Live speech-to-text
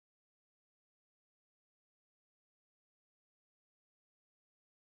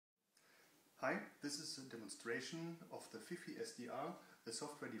Hi, this is a demonstration of the FiFi SDR, a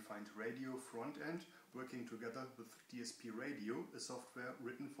software-defined radio front-end working together with DSP radio, a software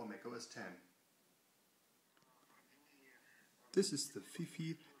written for macOS 10. This is the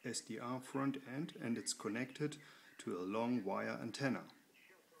FiFi SDR front-end and it's connected to a long wire antenna.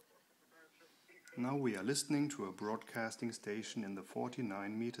 Now we are listening to a broadcasting station in the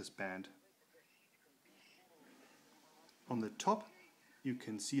 49 meters band. On the top you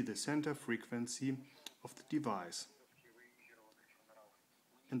can see the center frequency of the device.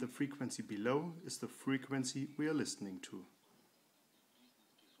 And the frequency below is the frequency we are listening to.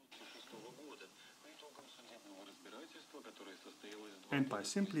 And by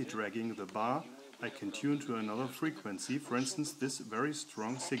simply dragging the bar, I can tune to another frequency, for instance this very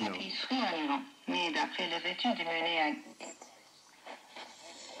strong signal.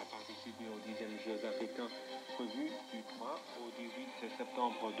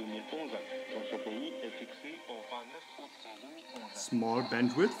 Small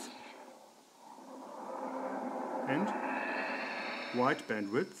bandwidth and wide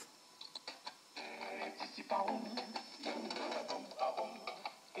bandwidth.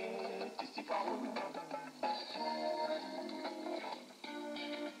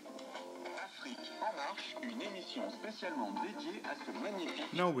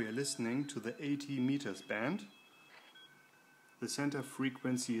 Now we are listening to the 80 meters band. The center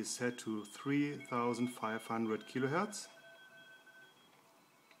frequency is set to 3500 kHz.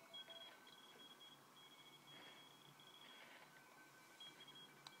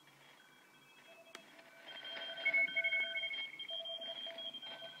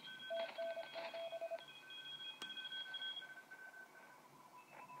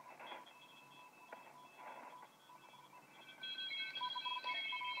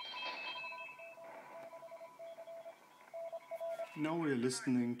 Now we are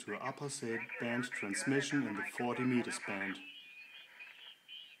listening to upper band transmission in the 40 meters band.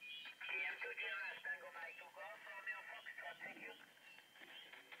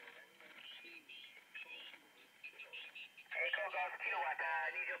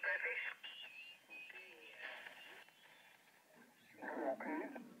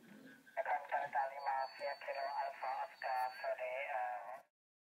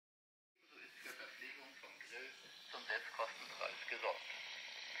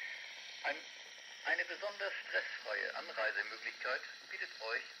 Eine besonders stressfreie Anreisemöglichkeit bietet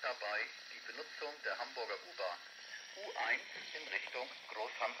euch dabei die Benutzung der Hamburger U-Bahn U1 in Richtung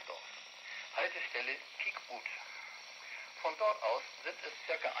Großhansdorf. Haltestelle Peakwood. Von dort aus sind es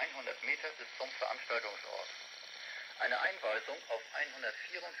ca. 100 Meter bis zum Veranstaltungsort. Eine Einweisung auf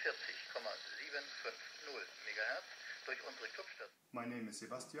 144,750 MHz durch unsere Clubstation. My name is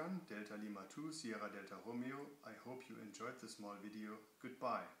Sebastian, Delta Lima 2, Sierra Delta Romeo. I hope you enjoyed this small video.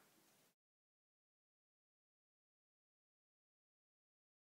 Goodbye.